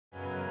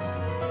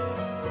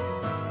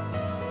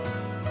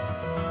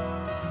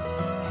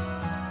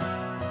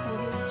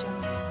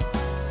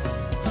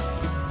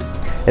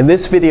In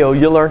this video,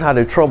 you'll learn how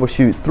to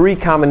troubleshoot 3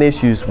 common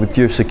issues with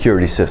your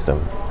security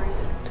system.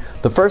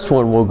 The first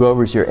one we'll go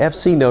over is your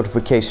FC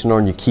notification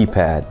on your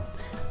keypad.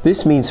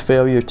 This means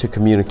failure to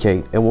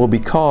communicate and will be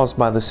caused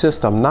by the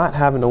system not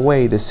having a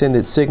way to send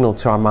its signal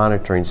to our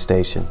monitoring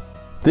station.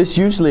 This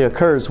usually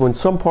occurs when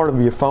some part of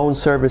your phone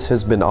service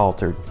has been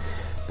altered.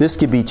 This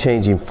could be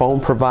changing phone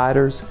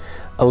providers,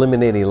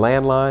 eliminating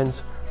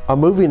landlines, or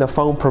moving a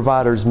phone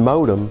provider's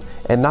modem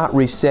and not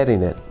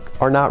resetting it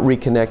or not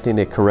reconnecting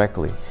it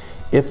correctly.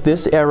 If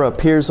this error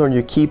appears on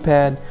your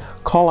keypad,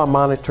 call our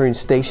monitoring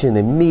station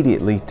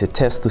immediately to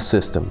test the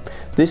system.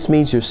 This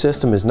means your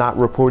system is not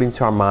reporting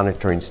to our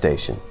monitoring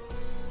station.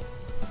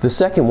 The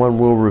second one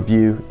we'll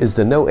review is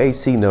the no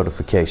AC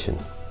notification.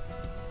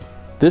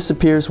 This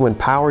appears when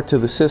power to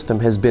the system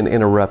has been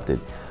interrupted,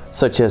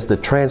 such as the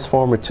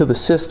transformer to the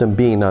system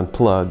being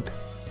unplugged,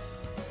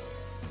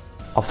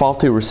 a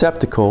faulty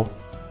receptacle,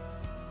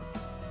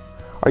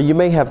 or you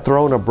may have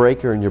thrown a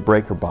breaker in your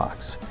breaker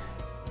box.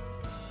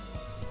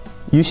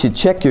 You should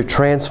check your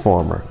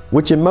transformer,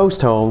 which in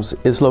most homes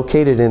is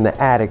located in the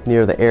attic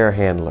near the air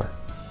handler.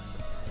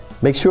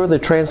 Make sure the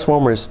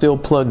transformer is still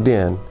plugged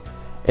in,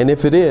 and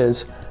if it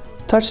is,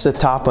 touch the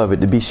top of it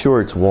to be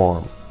sure it's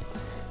warm.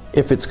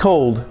 If it's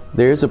cold,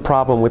 there is a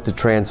problem with the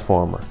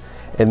transformer.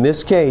 In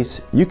this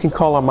case, you can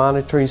call our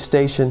monitoring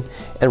station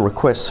and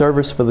request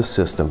service for the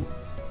system.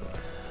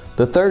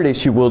 The third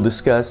issue we'll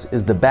discuss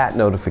is the BAT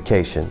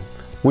notification,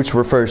 which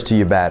refers to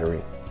your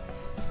battery.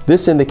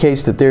 This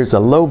indicates that there's a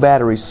low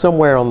battery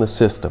somewhere on the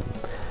system.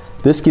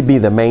 This could be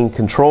the main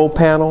control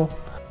panel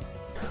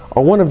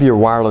or one of your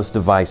wireless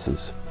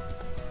devices.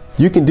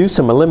 You can do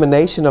some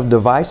elimination of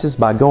devices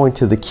by going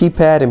to the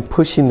keypad and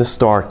pushing the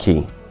star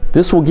key.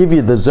 This will give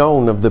you the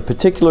zone of the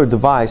particular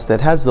device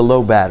that has the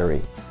low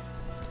battery.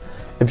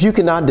 If you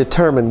cannot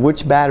determine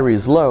which battery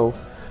is low,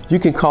 you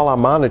can call our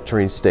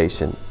monitoring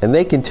station and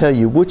they can tell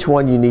you which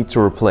one you need to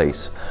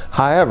replace.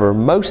 However,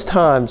 most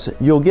times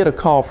you'll get a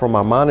call from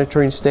our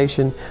monitoring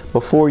station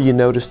before you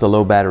notice the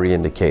low battery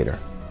indicator.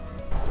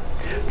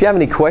 If you have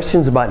any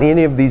questions about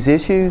any of these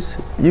issues,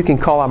 you can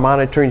call our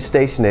monitoring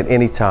station at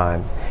any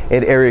time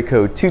at area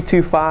code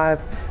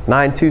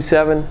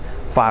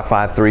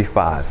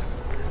 225-927-5535.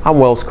 I'm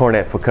Wells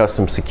Cornett for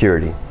Custom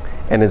Security,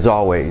 and as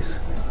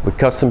always, with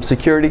Custom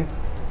Security,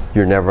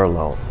 you're never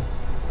alone.